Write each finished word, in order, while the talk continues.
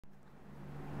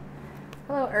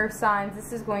Hello Earth signs,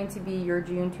 this is going to be your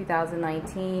June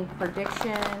 2019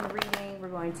 prediction reading. We're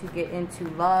going to get into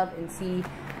love and see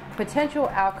potential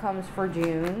outcomes for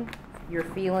June. Your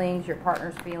feelings, your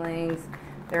partner's feelings,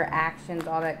 their actions,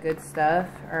 all that good stuff.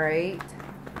 Alright.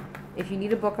 If you need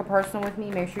to book a personal with me,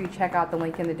 make sure you check out the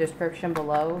link in the description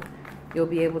below. You'll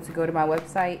be able to go to my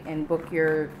website and book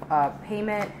your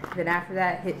payment. Then after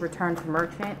that, hit return to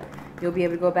merchant. You'll be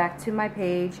able to go back to my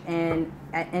page and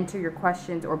enter your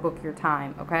questions or book your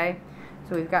time, okay?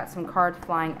 So we've got some cards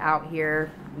flying out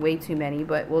here. Way too many,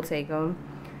 but we'll take them.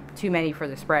 Too many for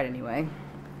the spread anyway.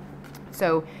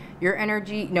 So your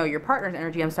energy, no, your partner's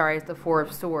energy, I'm sorry, is the Four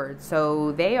of Swords.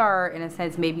 So they are, in a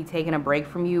sense, maybe taking a break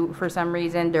from you for some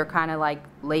reason. They're kind of like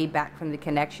laid back from the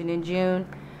connection in June,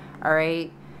 all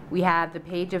right? We have the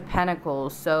Page of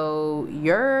Pentacles. So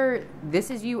this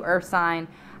is you, Earth sign.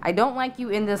 I don't like you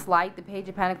in this light. The Page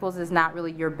of Pentacles is not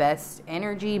really your best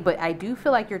energy, but I do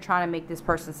feel like you're trying to make this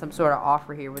person some sort of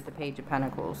offer here with the Page of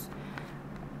Pentacles.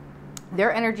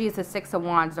 Their energy is the Six of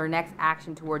Wands, their next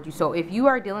action towards you. So if you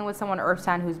are dealing with someone, Earth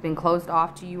sign, who's been closed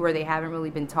off to you, or they haven't really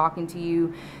been talking to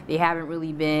you, they haven't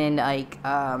really been like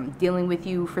dealing with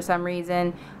you for some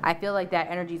reason, I feel like that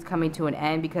energy is coming to an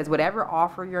end, because whatever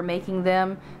offer you're making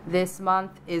them this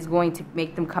month is going to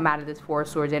make them come out of this Four of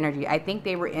Swords energy. I think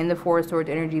they were in the Four of Swords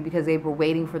energy because they were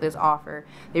waiting for this offer.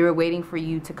 They were waiting for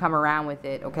you to come around with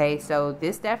it, okay? So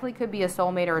this definitely could be a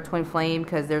soulmate or a twin flame,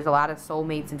 because there's a lot of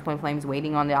soulmates and twin flames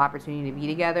waiting on the opportunity to be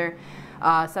together.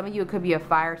 Some of you, it could be a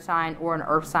fire sign or an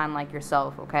earth sign like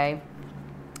yourself, okay?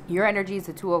 Your energy is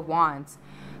the Two of Wands.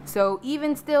 So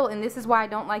even still, and this is why I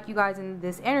don't like you guys in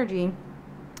this energy,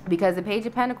 because the Page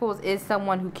of Pentacles is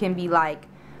someone who can be like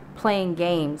playing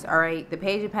games, all right? The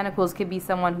Page of Pentacles could be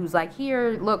someone who's like,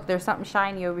 here, look, there's something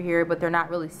shiny over here, but they're not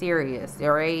really serious,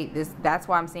 all right? That's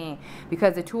why I'm saying,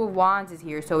 because the Two of Wands is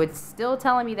here, so it's still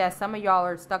telling me that some of y'all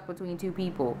are stuck between two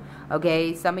people,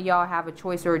 okay? Some of y'all have a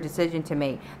choice or a decision to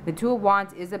make. The Two of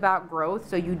Wands is about growth,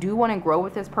 so you do want to grow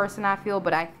with this person, I feel,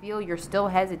 but I feel you're still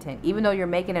hesitant. Even though you're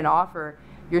making an offer,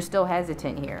 you're still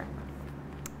hesitant here.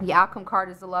 The outcome card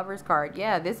is the Lover's card.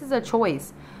 Yeah, this is a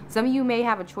choice. Some of you may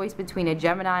have a choice between a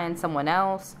Gemini and someone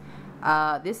else.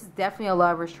 This is definitely a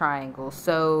Lover's triangle.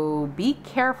 So be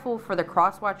careful for the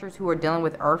cross watchers who are dealing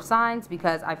with earth signs,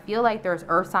 because I feel like there's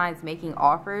earth signs making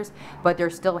offers, but they're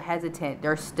still hesitant.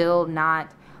 They're still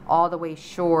not all the way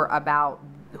sure about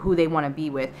who they want to be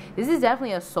with. This is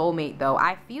definitely a soulmate though.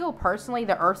 I feel personally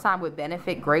the earth sign would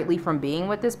benefit greatly from being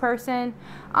with this person.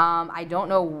 I don't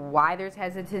know why there's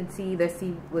hesitancy. Let's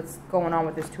see what's going on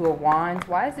with this Two of Wands.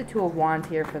 Why is the Two of Wands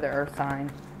here for the earth sign?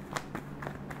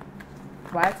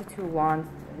 Why is the Two of Wands?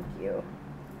 Thank you.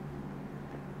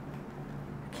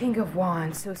 King of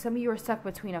Wands. So some of you are stuck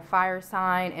between a fire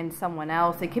sign and someone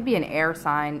else. It could be an air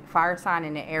sign, fire sign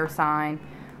and an air sign.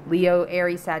 Leo,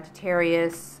 Aries,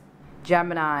 Sagittarius,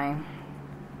 Gemini,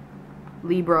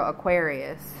 Libra,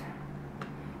 Aquarius.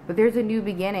 But there's a new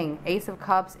beginning. Ace of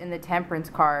Cups in the Temperance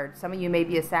card. Some of you may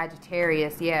be a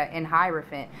Sagittarius, yeah, and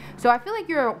Hierophant. So I feel like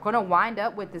you're going to wind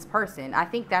up with this person. I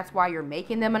think that's why you're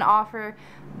making them an offer.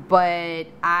 But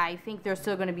I think there's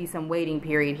still going to be some waiting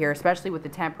period here, especially with the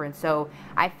Temperance. So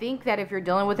I think that if you're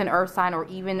dealing with an earth sign, or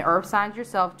even earth signs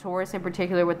yourself, Taurus in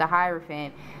particular with the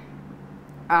Hierophant,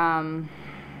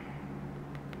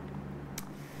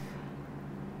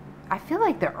 I feel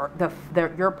like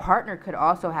your partner could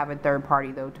also have a third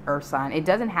party though, earth sign. It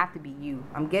doesn't have to be you.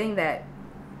 I'm getting that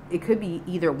it could be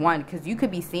either one, because you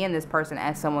could be seeing this person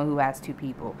as someone who has two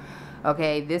people.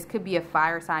 Okay, this could be a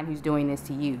fire sign who's doing this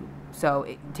to you. So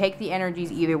take the energies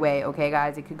either way, okay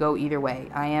guys? It could go either way.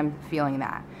 I am feeling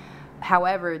that.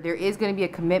 However, there is going to be a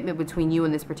commitment between you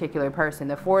and this particular person.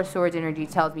 The Four of Swords energy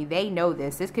tells me they know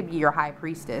this. This could be your High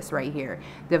Priestess right here.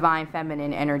 Divine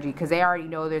Feminine energy. Because they already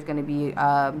know there's going to be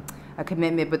a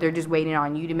commitment, but they're just waiting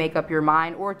on you to make up your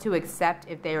mind or to accept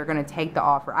if they are going to take the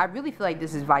offer. I really feel like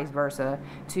this is vice versa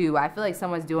too. I feel like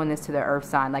someone's doing this to the earth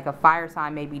sign. Like a fire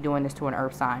sign may be doing this to an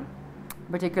earth sign.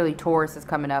 Particularly Taurus is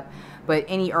coming up, but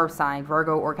any earth sign,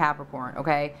 Virgo or Capricorn,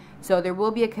 okay? So there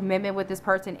will be a commitment with this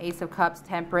person, Ace of Cups,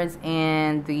 Temperance,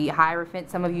 and the Hierophant.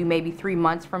 Some of you maybe 3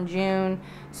 months from June,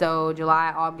 so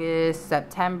July, August,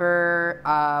 September.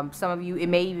 Some of you, it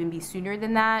may even be sooner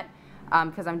than that,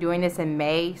 because I'm doing this in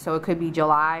May, so it could be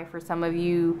July for some of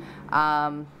you,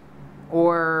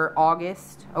 or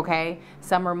August, okay?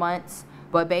 Summer months.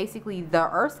 But basically, the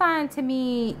earth sign to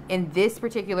me in this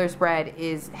particular spread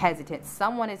is hesitant.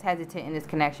 Someone is hesitant in this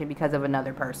connection because of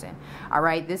another person. All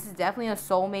right, this is definitely a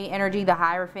soulmate energy. The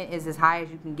Hierophant is as high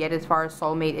as you can get as far as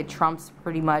soulmate. It trumps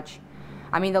pretty much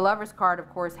I mean, the Lover's card, of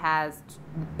course, has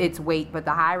its weight, but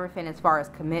the Hierophant, as far as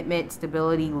commitment,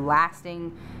 stability,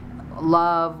 lasting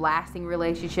love, lasting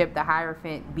relationship, the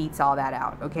Hierophant beats all that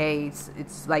out, okay?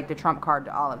 It's like the trump card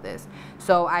to all of this.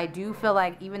 So I do feel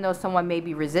like even though someone may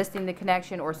be resisting the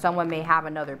connection, or someone may have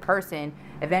another person,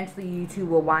 eventually you two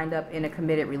will wind up in a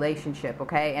committed relationship,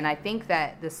 okay? And I think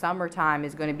that the summertime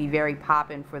is going to be very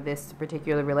popping for this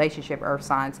particular relationship, Earth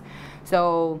signs.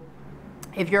 So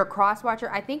if you're a cross watcher,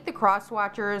 I think the cross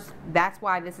watchers, that's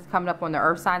why this is coming up on the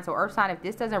Earth sign. So Earth sign, if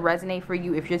this doesn't resonate for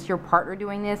you, if just your partner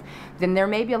doing this, then there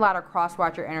may be a lot of cross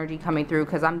watcher energy coming through,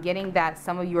 because I'm getting that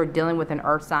some of you are dealing with an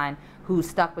Earth sign who's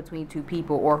stuck between two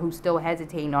people, or who's still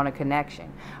hesitating on a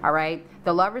connection. All right,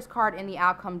 the Lover's card in the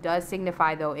outcome does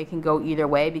signify, though, it can go either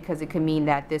way, because it can mean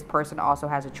that this person also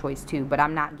has a choice too, but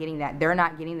I'm not getting that. They're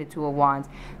not getting the Two of Wands.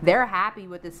 They're happy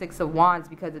with the Six of Wands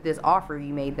because of this offer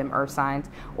you made them, Earth signs,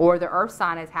 or the Earth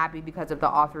sign is happy because of the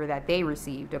offer that they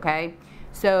received. Okay,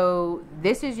 so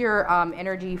this is your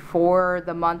energy for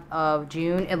the month of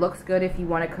June. It looks good if you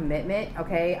want a commitment.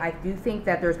 Okay, I do think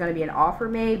that there's going to be an offer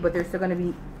made, but there's still going to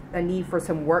be a need for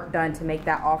some work done to make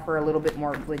that offer a little bit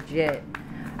more legit.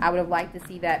 I would have liked to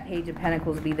see that Page of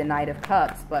Pentacles be the Knight of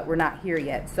Cups, but we're not here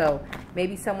yet. So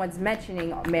maybe someone's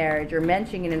mentioning marriage or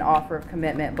mentioning an offer of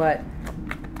commitment, but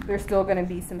there's still going to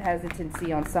be some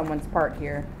hesitancy on someone's part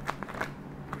here.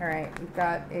 All right, we've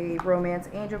got a romance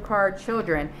angel card,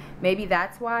 children. Maybe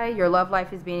that's why your love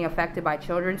life is being affected by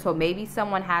children. So maybe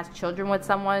someone has children with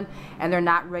someone and they're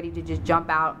not ready to just jump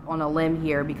out on a limb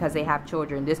here because they have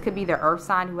children. This could be the Earth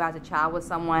sign who has a child with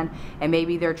someone, and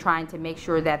maybe they're trying to make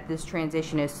sure that this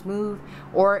transition is smooth.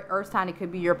 Or Earth sign, it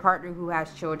could be your partner who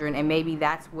has children, and maybe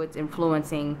that's what's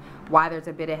influencing why there's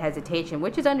a bit of hesitation,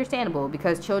 which is understandable,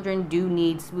 because children do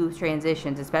need smooth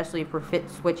transitions, especially if we're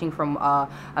switching from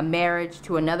a marriage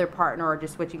to another partner, or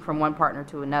just switching from one partner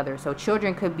to another. So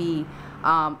children could be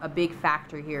a big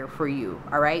factor here for you.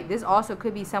 All right, this also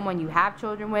could be someone you have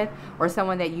children with, or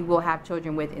someone that you will have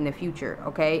children with in the future.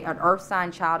 Okay, an Earth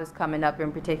sign child is coming up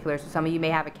in particular, so some of you may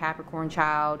have a Capricorn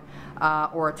child,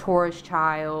 or a Taurus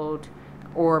child,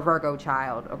 or a Virgo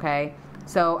child. Okay,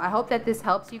 so I hope that this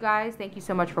helps you guys. Thank you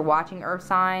so much for watching, Earth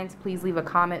signs. Please leave a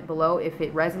comment below if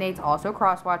it resonates. Also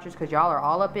cross watchers, because y'all are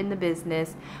all up in the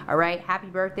business. All right, happy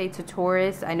birthday to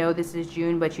Taurus. I know this is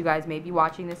June, but you guys may be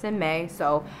watching this in May.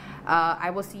 So I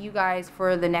will see you guys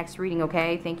for the next reading.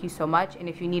 Okay, thank you so much. And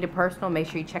if you need a personal, make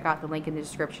sure you check out the link in the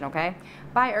description. Okay,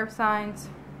 bye, Earth signs.